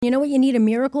You know what you need a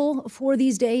miracle for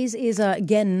these days is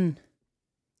getting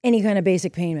any kind of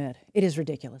basic pain med. It is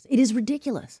ridiculous. It is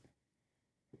ridiculous.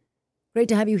 Great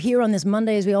to have you here on this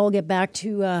Monday as we all get back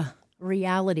to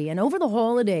reality. And over the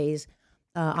holidays,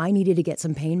 I needed to get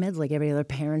some pain meds like every other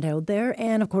parent out there.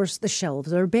 And of course, the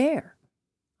shelves are bare.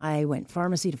 I went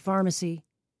pharmacy to pharmacy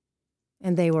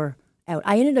and they were out.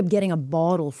 I ended up getting a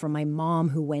bottle from my mom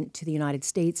who went to the United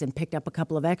States and picked up a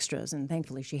couple of extras. And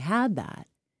thankfully she had that.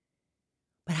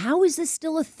 But how is this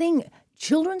still a thing?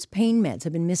 Children's pain meds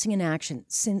have been missing in action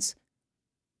since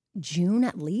June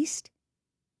at least.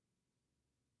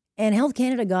 And Health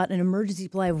Canada got an emergency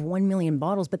supply of 1 million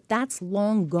bottles, but that's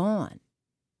long gone.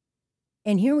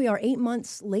 And here we are 8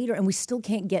 months later, and we still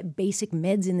can't get basic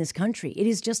meds in this country. It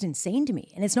is just insane to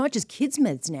me. And it's not just kids'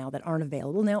 meds now that aren't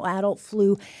available. Now adult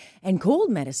flu and cold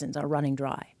medicines are running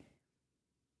dry.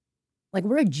 Like,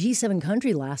 we're a G7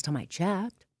 country last time I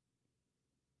checked.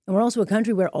 And we're also a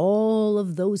country where all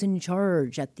of those in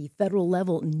charge at the federal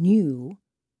level knew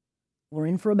we're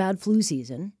in for a bad flu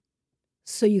season.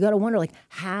 So you got to wonder, like,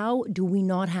 how do we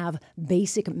not have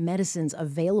basic medicines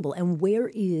available? And where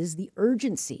is the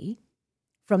urgency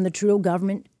from the Trudeau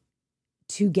government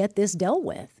to get this dealt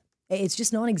with? It's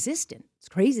just non-existent. It's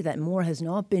crazy that more has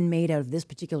not been made out of this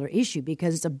particular issue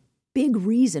because it's a big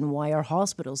reason why our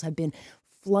hospitals have been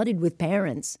flooded with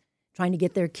parents trying to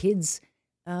get their kids'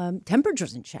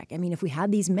 temperatures in check. I mean, if we had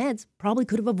these meds, probably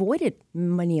could have avoided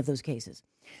many of those cases.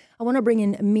 I want to bring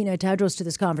in Meena Tadros to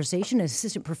this conversation,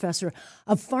 assistant professor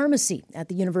of pharmacy at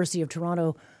the University of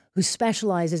Toronto, who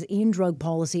specializes in drug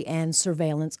policy and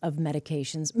surveillance of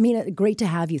medications. Meena, great to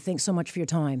have you. Thanks so much for your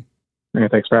time. Yeah,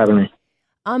 thanks for having me.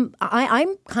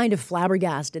 I'm kind of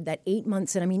flabbergasted that 8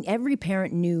 months in, I mean, every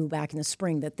parent knew back in the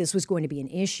spring that this was going to be an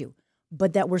issue,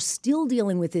 but that we're still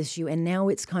dealing with this issue, and now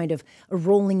it's kind of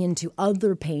rolling into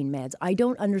other pain meds. I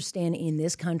don't understand in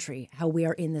this country how we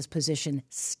are in this position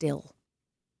still.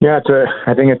 Yeah,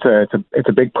 I think it's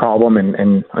a big problem,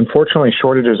 and unfortunately,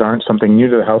 shortages aren't something new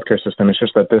to the healthcare system. It's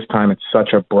just that this time it's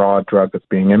such a broad drug that's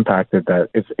being impacted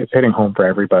that it's hitting home for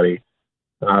everybody.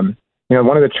 One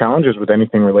of the challenges with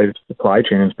anything related to supply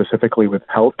chain, and specifically with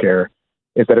healthcare,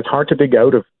 is that it's hard to dig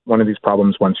out of one of these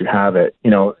problems once you have it.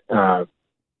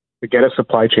 To get a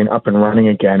supply chain up and running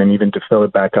again, and even to fill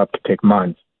it back up, could take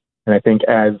months. And I think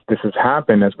as this has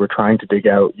happened, as we're trying to dig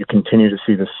out, you continue to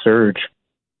see this surge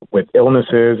with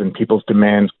illnesses, and people's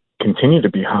demands continue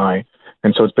to be high.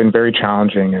 And so it's been very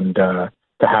challenging and to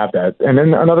have that. And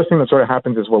then another thing that sort of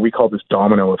happens is what we call this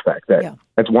domino effect, that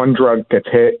as one drug gets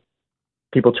hit,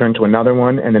 people turn to another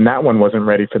one, and then that one wasn't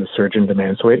ready for the surge in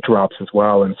demand, so it drops as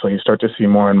well. And so you start to see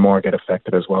more and more get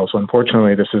affected as well. So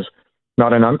unfortunately, this is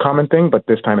not an uncommon thing, but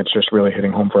this time it's just really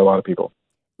hitting home for a lot of people.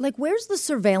 Like, where's the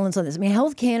surveillance on this? I mean,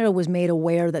 Health Canada was made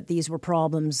aware that these were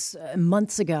problems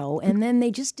months ago, and then they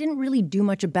just didn't really do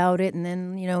much about it. And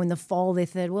then, in the fall, they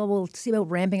said, well, we'll see about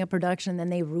ramping up production. And then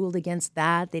they ruled against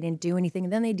that. They didn't do anything.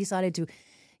 And then they decided to,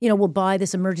 we'll buy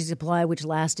this emergency supply, which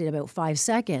lasted about 5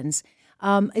 seconds.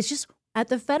 It's just at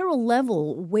the federal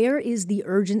level, where is the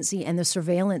urgency and the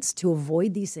surveillance to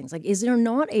avoid these things? Like, is there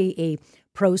not a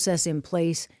process in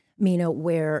place,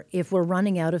 where if we're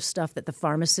running out of stuff, that the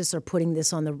pharmacists are putting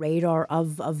this on the radar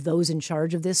of those in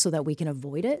charge of this so that we can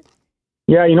avoid it?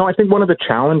 Yeah, I think one of the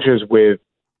challenges with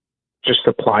just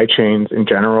supply chains in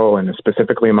general, and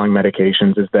specifically among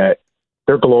medications, is that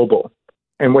they're global.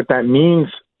 And what that means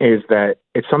is that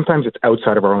sometimes it's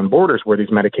outside of our own borders where these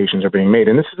medications are being made.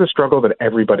 And this is a struggle that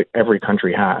every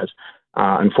country has.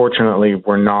 Unfortunately,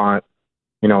 we're not,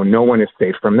 no one is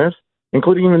safe from this,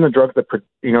 including even the drugs that,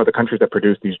 the countries that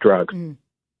produce these drugs.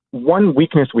 One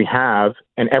weakness we have,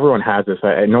 and everyone has this,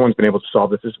 and no one's been able to solve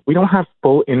this, is we don't have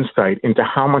full insight into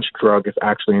how much drug is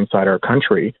actually inside our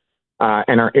country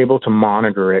and are able to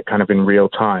monitor it kind of in real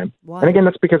time. Wow. And again,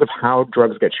 that's because of how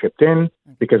drugs get shipped in,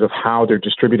 because of how they're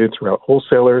distributed throughout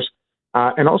wholesalers,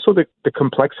 and also the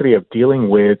complexity of dealing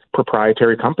with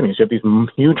proprietary companies. You have these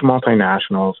huge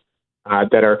multinationals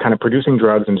that are kind of producing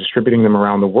drugs and distributing them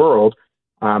around the world.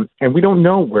 And we don't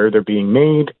know where they're being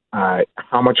made,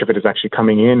 how much of it is actually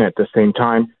coming in at the same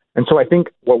time. And so I think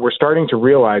what we're starting to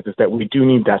realize is that we do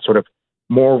need that sort of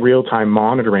more real-time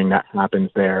monitoring that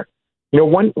happens there.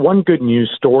 One good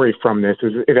news story from this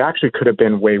is it actually could have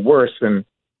been way worse. And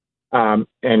I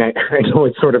know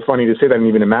it's sort of funny to say that and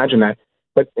even imagine that.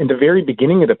 But in the very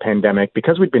beginning of the pandemic,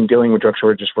 because we'd been dealing with drug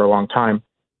shortages for a long time,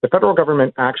 the federal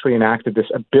government actually enacted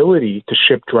this ability to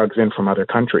ship drugs in from other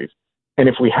countries. And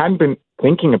if we hadn't been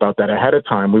thinking about that ahead of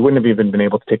time, we wouldn't have even been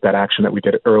able to take that action that we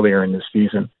did earlier in this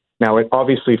season. Now, it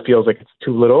obviously feels like it's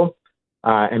too little,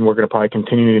 and we're going to probably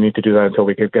continue to need to do that until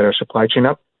we get our supply chain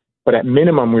up. But at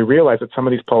minimum, we realize that some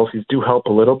of these policies do help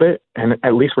a little bit, and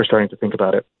at least we're starting to think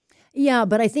about it. Yeah,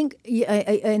 but I think,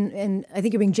 and I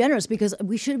think you're being generous because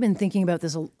we should have been thinking about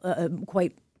this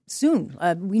quite soon.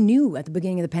 We knew at the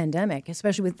beginning of the pandemic,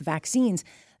 especially with the vaccines,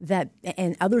 that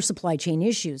and other supply chain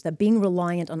issues, that being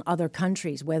reliant on other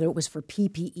countries, whether it was for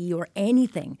PPE or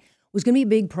anything, was going to be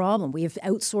a big problem. We have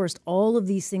outsourced all of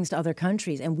these things to other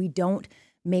countries, and we don't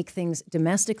make things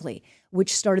domestically,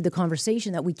 which started the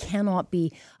conversation that we cannot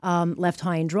be left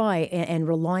high and dry and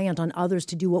reliant on others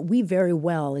to do what we very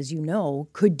well, as you know,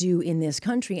 could do in this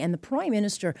country. And the Prime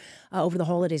Minister over the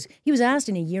holidays, he was asked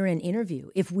in a year-end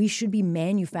interview if we should be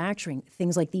manufacturing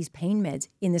things like these pain meds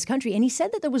in this country. And he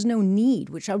said that there was no need,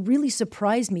 which really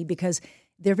surprised me because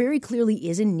there very clearly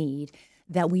is a need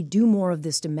that we do more of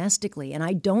this domestically. And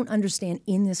I don't understand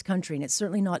in this country, and it's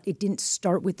certainly not, it didn't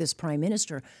start with this Prime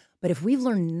Minister, but if we've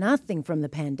learned nothing from the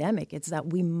pandemic, it's that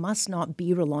we must not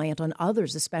be reliant on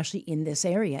others, especially in this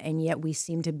area. And yet we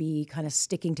seem to be kind of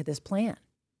sticking to this plan.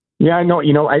 Yeah, no,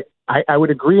 I would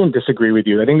agree and disagree with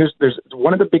you. I think there's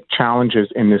one of the big challenges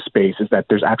in this space is that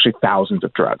there's actually thousands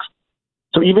of drugs.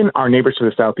 So even our neighbors to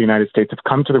the south, the United States, have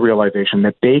come to the realization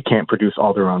that they can't produce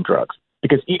all their own drugs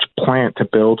because each plant to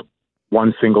build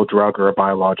one single drug or a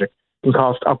biologic can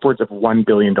cost upwards of $1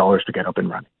 billion to get up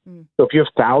and running. So if you have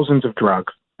thousands of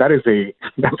drugs, that's a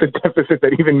deficit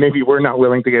that even maybe we're not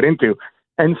willing to get into.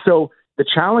 And so the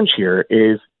challenge here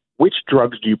is which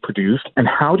drugs do you produce and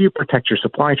how do you protect your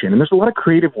supply chain? And there's a lot of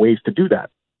creative ways to do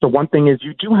that. So one thing is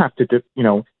you do have to,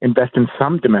 invest in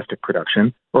some domestic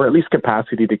production or at least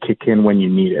capacity to kick in when you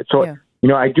need it. So,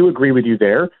 I do agree with you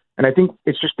there. And I think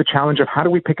it's just the challenge of how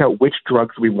do we pick out which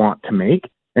drugs we want to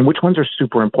make and which ones are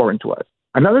super important to us.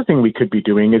 Another thing we could be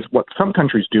doing is what some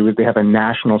countries do is they have a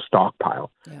national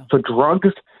stockpile. Yeah. So drugs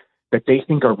that they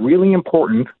think are really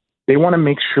important, they want to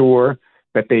make sure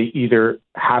that they either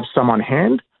have some on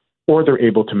hand or they're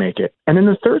able to make it. And then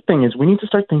the third thing is we need to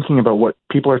start thinking about what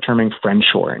people are terming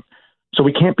friendshoring. So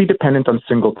we can't be dependent on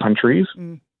single countries.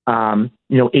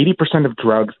 80% of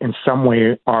drugs in some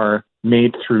way are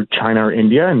made through China or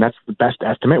India, and that's the best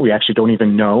estimate. We actually don't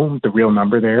even know the real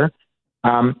number there.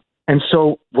 And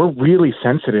so we're really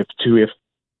sensitive to if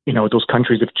those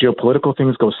countries, if geopolitical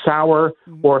things go sour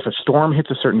or if a storm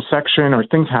hits a certain section or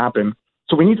things happen.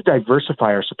 So we need to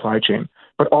diversify our supply chain.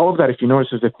 But all of that, if you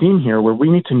notice, is a theme here where we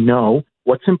need to know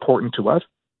what's important to us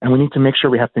and we need to make sure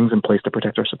we have things in place to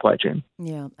protect our supply chain.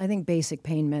 Yeah, I think basic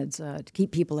pain meds to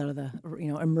keep people out of the,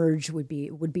 emerge would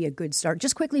be a good start.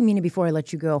 Just quickly, Meena, before I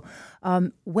let you go,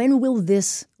 when will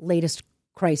this latest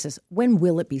crisis, when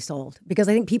will it be solved? Because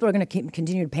I think people are going to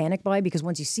continue to panic buy because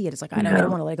once you see it, it's like, I don't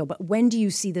want to let it go. But when do you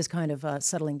see this kind of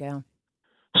settling down?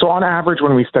 So on average,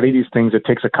 when we study these things, it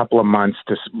takes a couple of months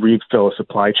to refill a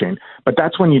supply chain. But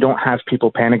that's when you don't have people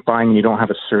panic buying and you don't have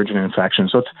a surge in infection.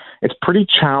 So it's pretty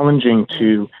challenging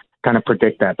to kind of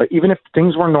predict that. But even if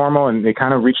things were normal and they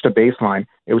kind of reached a baseline,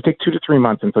 it would take 2 to 3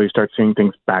 months until you start seeing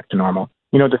things back to normal.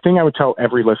 The thing I would tell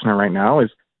every listener right now is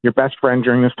your best friend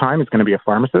during this time is going to be a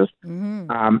pharmacist.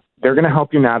 They're going to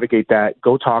help you navigate that.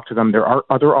 Go talk to them. There are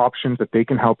other options that they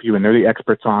can help you, and they're the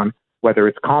experts on, whether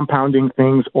it's compounding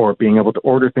things or being able to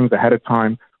order things ahead of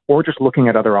time or just looking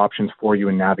at other options for you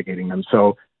and navigating them.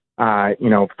 So,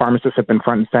 pharmacists have been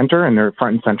front and center, and they're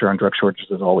front and center on drug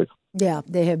shortages as always. Yeah,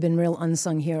 they have been real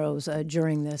unsung heroes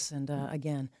during this. And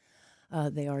again,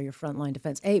 they are your frontline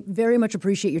defense. Hey, very much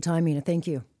appreciate your time, Meena. Thank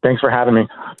you. Thanks for having me.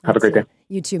 Have a great day.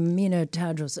 You too. Meena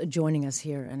Tadros joining us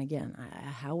here. And again,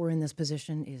 how we're in this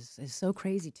position is so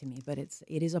crazy to me, but it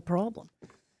is a problem.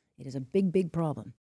 It is a big, big problem.